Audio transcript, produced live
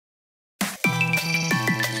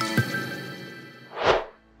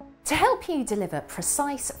To help you deliver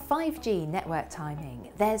precise 5G network timing,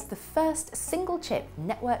 there's the first single-chip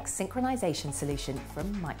network synchronization solution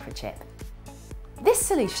from Microchip. This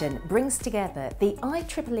solution brings together the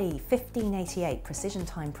IEEE 1588 precision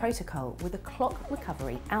time protocol with a clock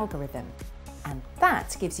recovery algorithm. And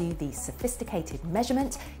that gives you the sophisticated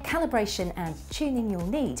measurement, calibration and tuning you'll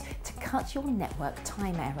need to cut your network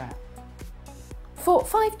time error. For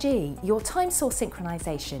 5G, your time source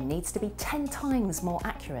synchronization needs to be 10 times more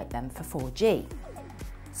accurate than for 4G.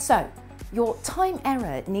 So, your time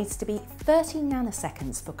error needs to be 30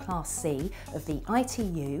 nanoseconds for Class C of the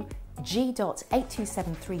ITU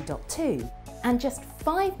G.8273.2 and just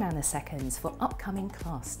 5 nanoseconds for upcoming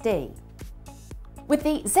Class D. With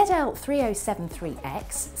the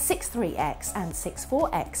ZL3073X, 63X and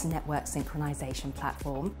 64X network synchronization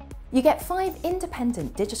platform, you get 5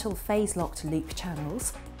 independent digital phase-locked loop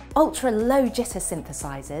channels, ultra-low jitter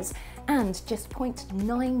synthesizers, and just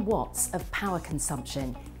 0.9 watts of power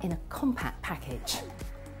consumption in a compact package.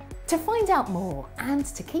 To find out more and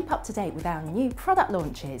to keep up to date with our new product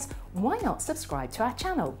launches, why not subscribe to our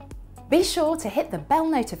channel? Be sure to hit the bell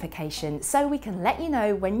notification so we can let you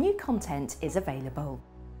know when new content is available.